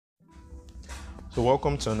So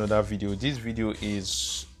welcome to another video. This video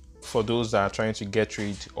is for those that are trying to get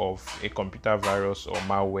rid of a computer virus or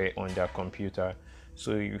malware on their computer.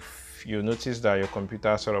 So if you notice that your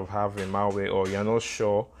computer sort of have a malware, or you're not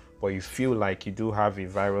sure but you feel like you do have a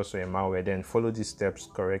virus or a malware, then follow these steps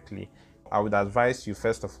correctly. I would advise you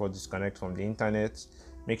first of all disconnect from the internet.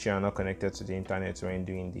 Make sure you're not connected to the internet when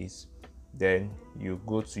doing this. Then you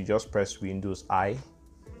just press Windows I.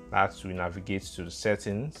 That will navigate to the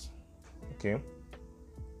settings. Okay,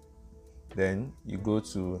 then you go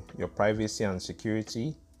to your privacy and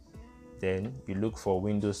security. Then you look for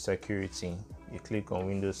Windows security. You click on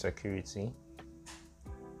Windows security.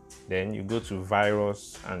 Then you go to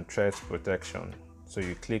virus and threat protection. So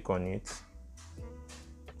you click on it.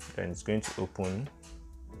 Then it's going to open.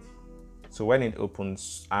 So when it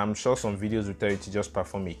opens, I'm sure some videos will tell you to just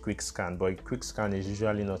perform a quick scan, but a quick scan is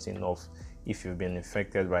usually not enough if you've been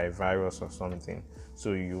infected by a virus or something.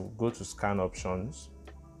 So you go to scan options.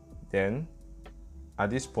 Then at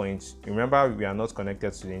this point, remember we are not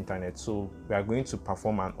connected to the internet, so we are going to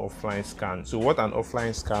perform an offline scan. So what an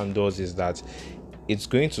offline scan does is that it's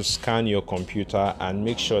going to scan your computer and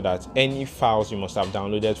make sure that any files you must have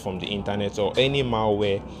downloaded from the internet or any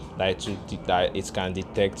malware that it can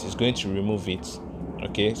detect is going to remove it.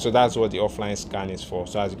 Okay, so that's what the offline scan is for.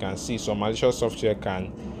 So as you can see, some malicious software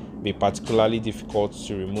can be particularly difficult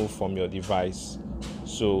to remove from your device.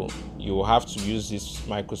 So you will have to use this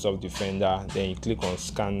Microsoft Defender. Then you click on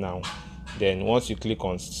scan now. Then once you click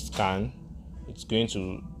on scan, it's going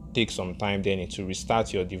to take some time, then it will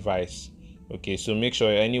restart your device. Okay, so make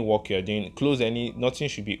sure any work you're doing, nothing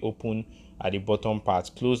should be open at the bottom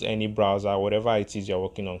part. Close any browser, whatever it is you're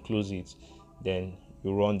working on, close it. Then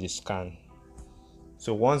you run the scan.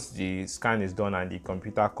 So once the scan is done and the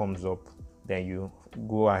computer comes up, then you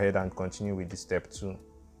go ahead and continue with the step 2.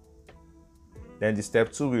 Then the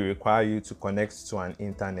step 2 will require you to connect to an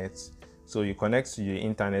internet. So you connect to your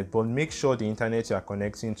internet, but make sure the internet you are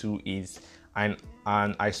connecting to is an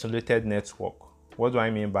isolated network. What do I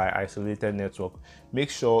mean by isolated network? Make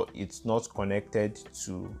sure it's not connected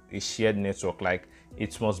to a shared network. Like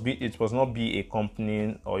it must not be a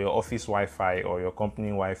company or your office Wi-Fi or your company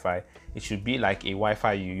Wi-Fi. It should be like a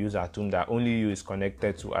Wi-Fi you use at home that only you is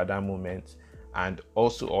connected to at that moment. And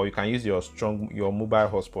also, or you can use your mobile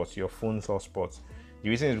hotspot, your phone's hotspot. The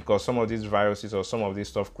reason is because some of these viruses or some of this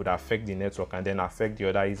stuff could affect the network and then affect the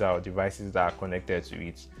other user or devices that are connected to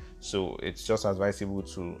it. So it's just advisable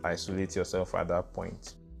to isolate yourself at that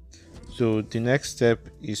point. So the next step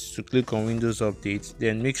is to click on Windows Update.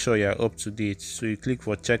 Then make sure you're up to date. So you click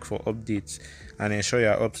for check for updates and ensure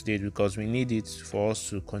you're up to date, because we need it for us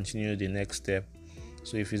to continue the next step.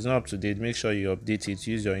 So if it's not up to date, make sure you update it.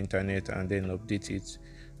 Use your internet and then update it.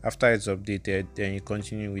 After it's updated, then you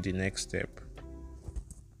continue with the next step.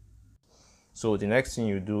 So the next thing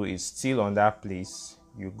you do is still on that place.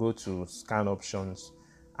 You go to scan options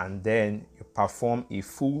and then you perform a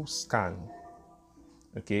full scan.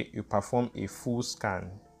 Okay, you perform a full scan.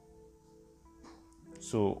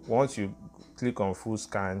 So once you click on full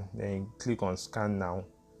scan, then you click on scan now,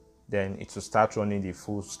 then it will start running the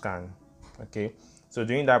full scan. Okay, so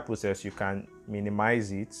during that process, you can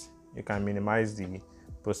minimize it. You can minimize the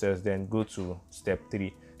process, then go to step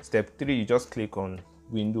 3. Step 3, you just click on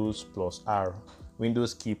Windows plus R,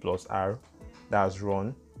 Windows key plus R, that's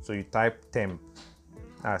run. So you type temp,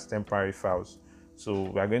 as temporary files. So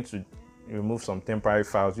we are going to remove some temporary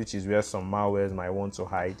files, which is where some malwares might want to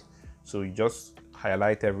hide. So you just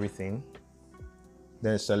highlight everything,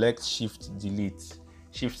 then select shift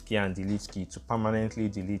key and delete key to permanently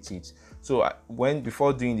delete it. So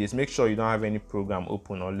before doing this, make sure you don't have any program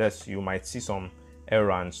open, unless you might see some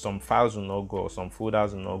error and some files will not go, some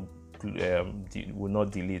folders will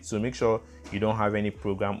not delete. So make sure you don't have any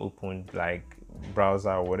program open, like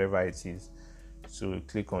browser or whatever it is. So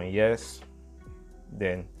click on yes.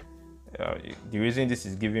 Then the reason this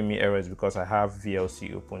is giving me errors is because I have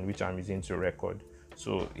VLC open, which I'm using to record.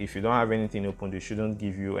 So if you don't have anything open, they shouldn't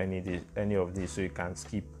give you any of this, so you can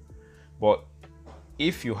skip. But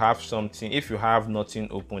if you have nothing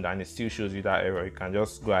opened and it still shows you that error, you can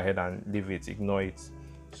just go ahead and leave it, ignore it.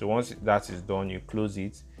 So once that is done, you close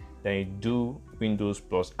it. Then you do Windows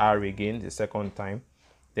plus R again the second time.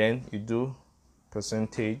 Then you do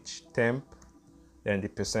 %temp, then the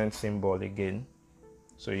 % symbol again.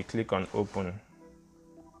 So you click on open.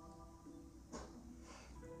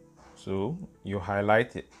 So you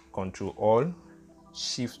highlight it, Control All,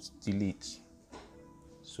 Shift Delete.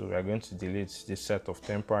 So we are going to delete this set of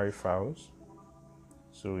temporary files.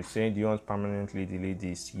 So it's saying, do you want to permanently delete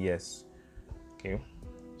this? Yes. Okay,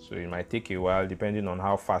 so it might take a while depending on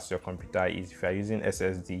how fast your computer is. If you are using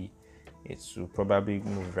SSD, it will probably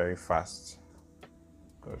move very fast,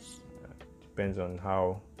 because depends on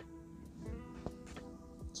how.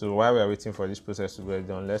 So while we are waiting for this process to get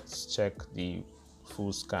done, let's check the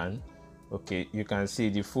full scan. Okay, you can see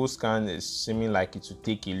the full scan is seeming like it will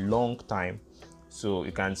take a long time. So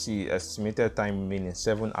you can see estimated time remaining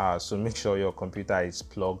 7 hours. So make sure your computer is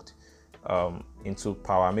plugged into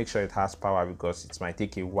power. Make sure it has power, because it might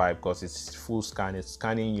take a while, because it's full scan. It's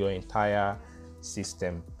scanning your entire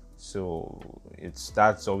system. So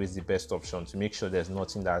that's always the best option, to make sure there's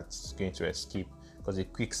nothing that's going to escape, because a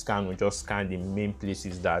quick scan will just scan the main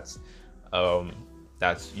places that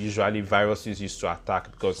usually viruses used to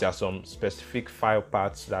attack, because there are some specific file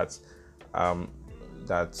paths that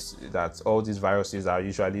all these viruses are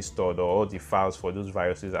usually stored, or all the files for those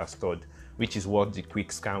viruses are stored, which is what the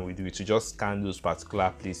quick scan will do. It will just scan those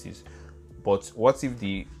particular places. But what if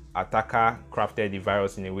the attacker crafted the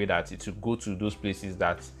virus in a way that it will go to those places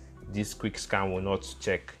that this quick scan will not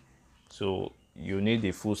check? So you need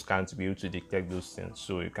a full scan to be able to detect those things.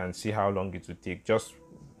 So you can see how long it will take. Just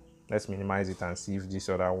let's minimize it and see if this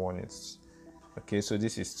other one is okay. So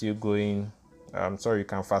this is still going. Sorry, you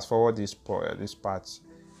can fast forward this part.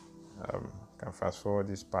 Can fast forward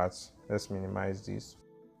this part. Let's minimize this.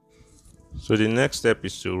 So the next step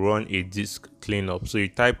is to run a disk cleanup. So you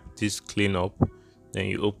type disk cleanup, then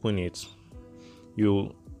you open it.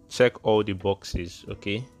 You check all the boxes.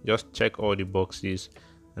 Okay, just check all the boxes,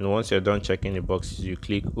 and once you're done checking the boxes, you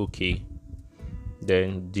click OK.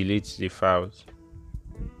 Then delete the files.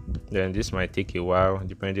 Then this might take a while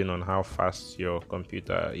depending on how fast your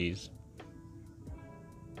computer is.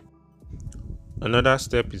 Another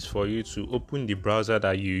step is for you to open the browser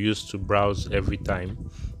that you use to browse every time.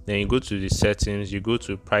 Then you go to the settings, you go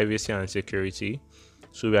to privacy and security.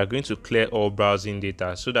 So we are going to clear all browsing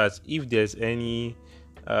data, so that if there's any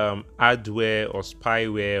adware or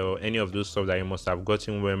spyware or any of those stuff that you must have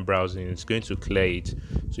gotten when browsing, it's going to clear it.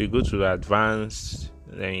 So you go to advanced,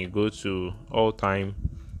 then you go to all time,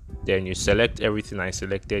 then you select everything I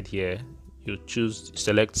selected here. You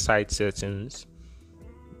select site settings,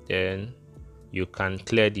 then you can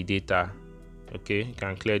clear the data. Okay, you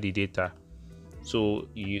can clear the data. So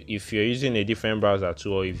if you're using a different browser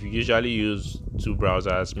too, or if you usually use two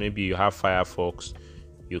browsers, maybe you have Firefox,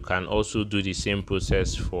 you can also do the same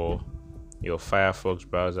process for your Firefox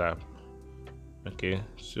browser. Okay,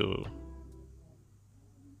 so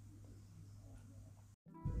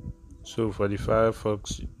for the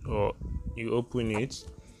Firefox, or you open it,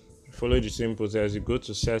 follow the same process. You go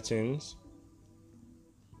to settings,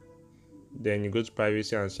 then you go to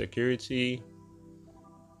privacy and security,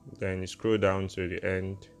 then you scroll down to the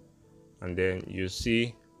end, and then you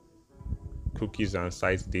see cookies and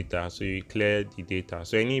site data. So you clear the data.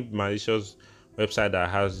 So any malicious website that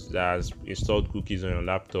has installed cookies on your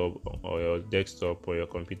laptop or your desktop or your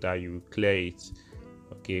computer, you clear it.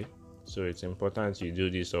 Okay, so it's important you do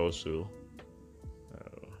this also.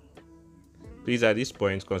 Please, at this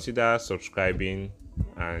point, consider subscribing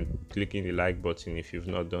and clicking the like button if you've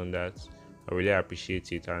not done that. I really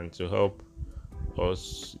appreciate it, and to help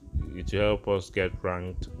us get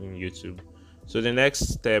ranked in YouTube. So the next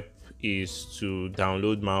step is to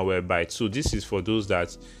download Malwarebytes. So this is for those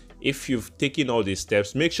that, if you've taken all these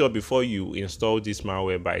steps, make sure before you install this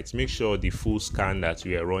Malwarebytes, make sure the full scan that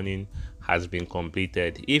we are running has been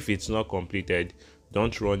completed. If it's not completed,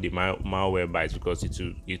 don't run the Malwarebytes, because it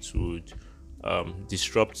would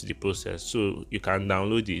disrupt the process. So you can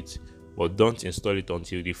download it, but don't install it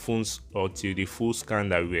until the full scan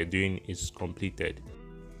that we are doing is completed.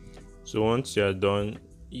 So once you're done,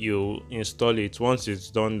 you install it. Once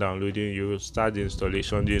it's done downloading, you start the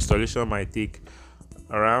installation. The installation might take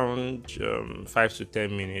around 5 to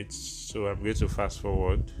 10 minutes. So I'm going to fast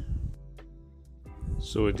forward.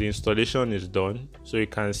 So the installation is done. So you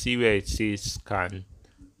can see where it says scan.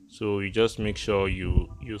 So you just make sure you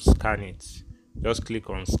scan it. Just click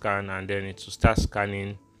on scan, and then it will start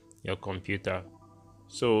scanning your computer.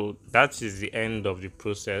 So that is the end of the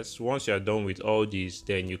process. Once you're done with all these,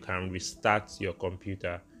 then you can restart your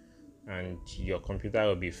computer and your computer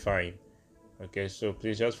will be fine. Okay, so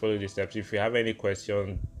please just follow the steps. If you have any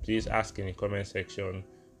question, please ask in the comment section,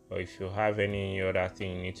 or if you have any other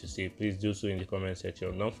thing you need to say, please do so in the comment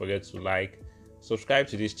section. Don't forget to like, subscribe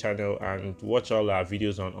to this channel, and watch all our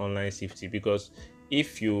videos on online safety, because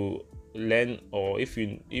if you learn, or if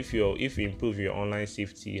you improve your online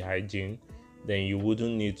safety hygiene, then you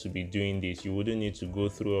wouldn't need to be doing this. You wouldn't need to go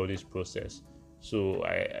through all this process. So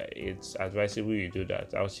it's advisable you do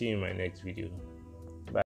that. I'll see you in my next video.